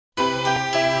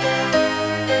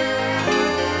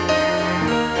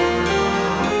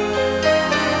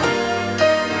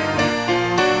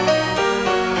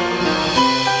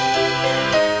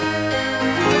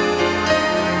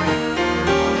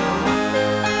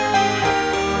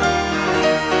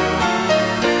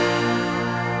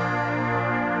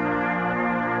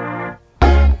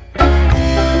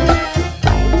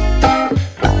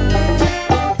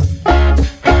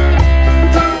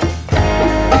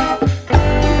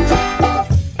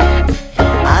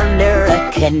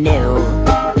canoe,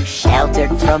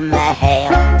 sheltered from the hail.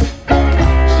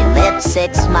 She lived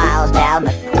 6 miles down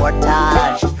the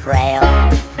Portage Trail.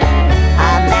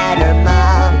 I met her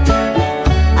mom,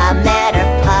 I met her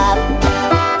pop.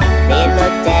 They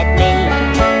looked at me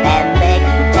and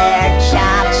licked their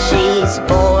chops. She's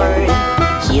born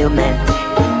human,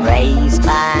 raised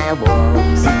by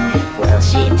wolves. Will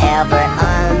she ever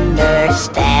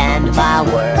understand my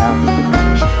world?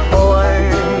 Born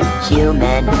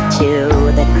human to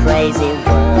the crazy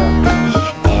world.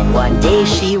 And one day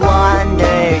she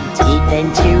wandered deep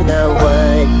into the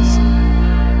woods.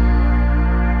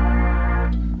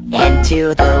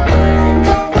 Into the woods.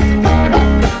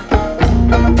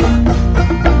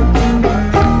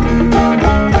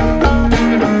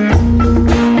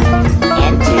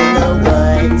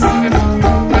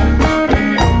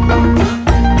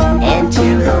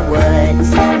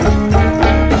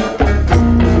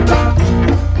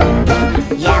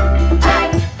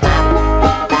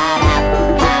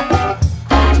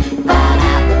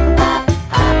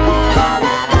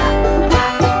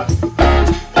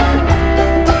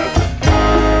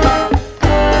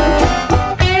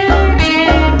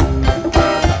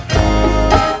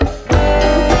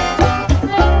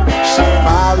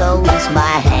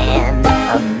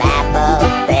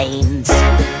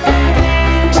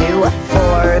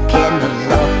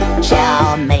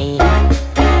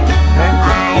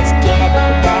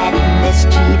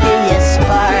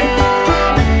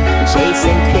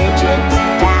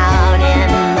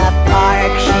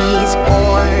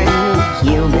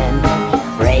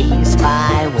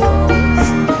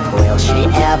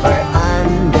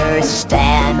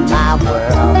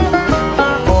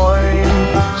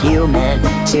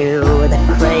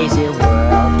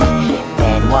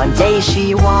 One day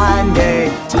she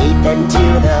wandered deep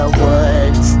into the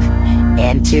woods.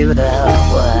 Into the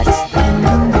woods.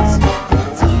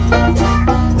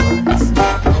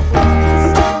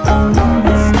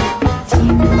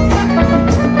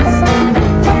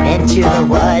 Into the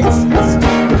woods.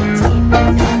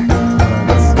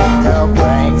 The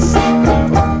woods.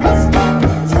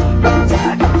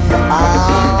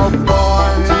 All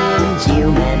born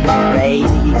human,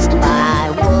 raised by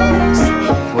wolves.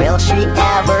 Will she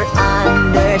ever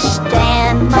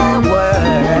understand my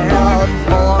world?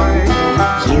 Born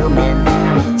human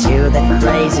to the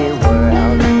crazy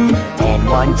world. And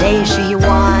one day she